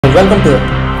welcome to the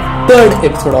third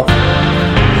episode of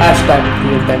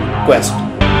 #RealTimeQuest.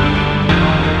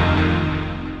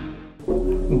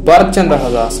 Bharat Chandra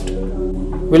has asked,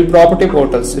 will property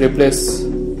portals replace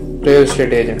real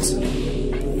estate agents?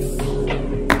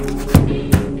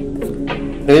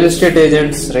 Real estate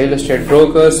agents, real estate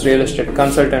brokers, real estate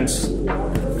consultants,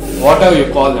 whatever you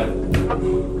call them,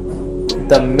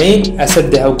 the main asset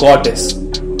they have got is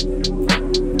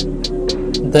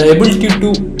the ability to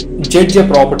judge a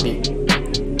property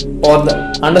or the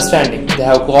understanding they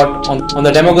have got on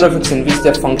the demographics in which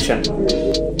they function.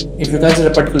 If you consider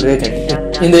a particular agent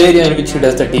in the area in which he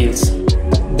does the deals,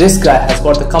 this guy has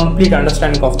got the complete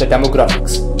understanding of the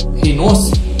demographics. He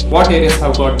knows what areas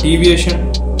have got deviation,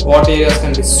 what areas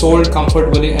can be sold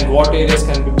comfortably and what areas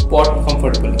can be bought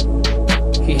comfortably.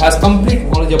 He has complete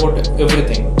knowledge about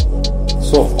everything.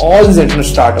 So all these internet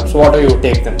startups, whatever you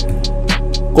take them,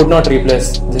 could not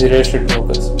replace the real estate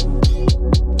brokers.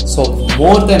 So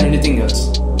more than anything else,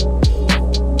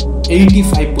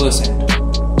 85%,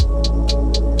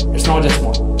 it's not just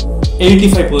more,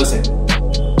 85%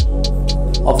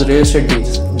 of the real estate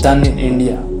deals done in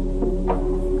India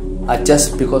are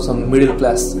just because of middle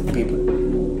class people,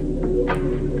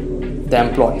 the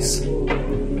employees.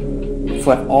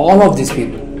 For all of these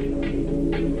people,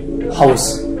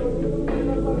 house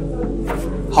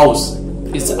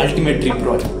is the ultimate dream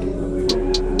project.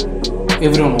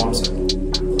 Everyone wants it.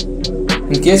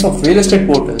 In case of real estate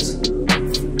portals,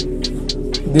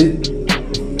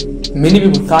 many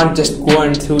people can't just go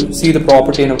and see the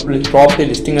property in a property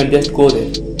listing and just go there.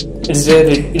 It's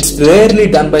rarely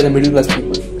done by the middle class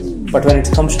people. But when it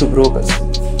comes to brokers,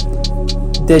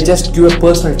 they just give a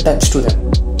personal touch to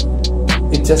them.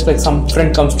 It's just like some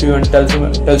friend comes to you and tells you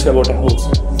about a house.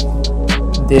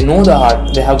 They know the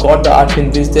art. They have got the art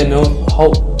in which they know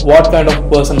what kind of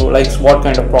person likes what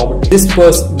kind of property.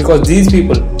 Because these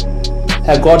people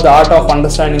have got the art of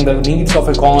understanding the needs of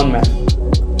a common man.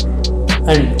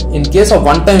 And in case of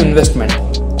one-time investment,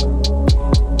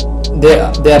 they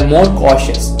are more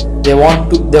cautious. They want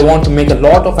to make a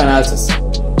lot of analysis,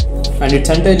 and it's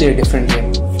entirely a different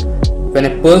game. When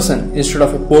a person instead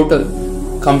of a portal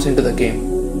comes into the game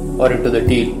or into the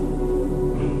deal,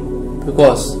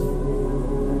 because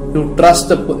you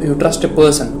trust a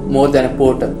person more than a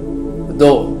portal,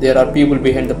 though there are people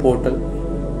behind the portal,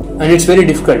 and it's very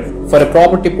difficult for a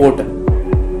property portal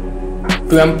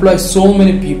to employ so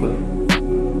many people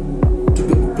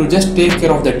to just take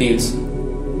care of the deals.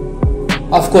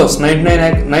 Of course,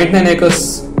 99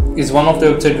 Acres is one of the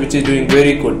websites which is doing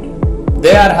very good.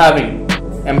 They are having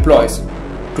employees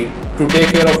to take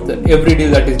care of every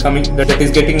deal that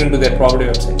is getting into their property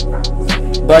website.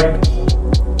 But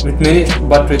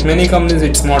with many companies,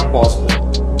 it's not possible,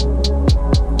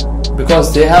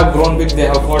 because they have grown big. They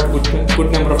have got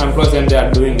good number of employees and they are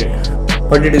doing it.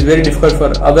 But it is very difficult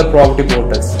for other property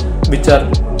portals, which are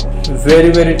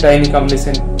very tiny companies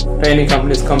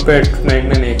compared to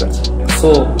 99 Acres.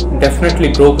 So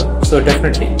definitely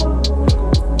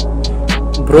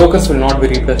brokers will not be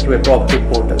replaced by property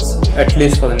portals, at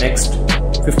least for the next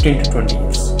 15 to 20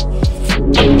 years.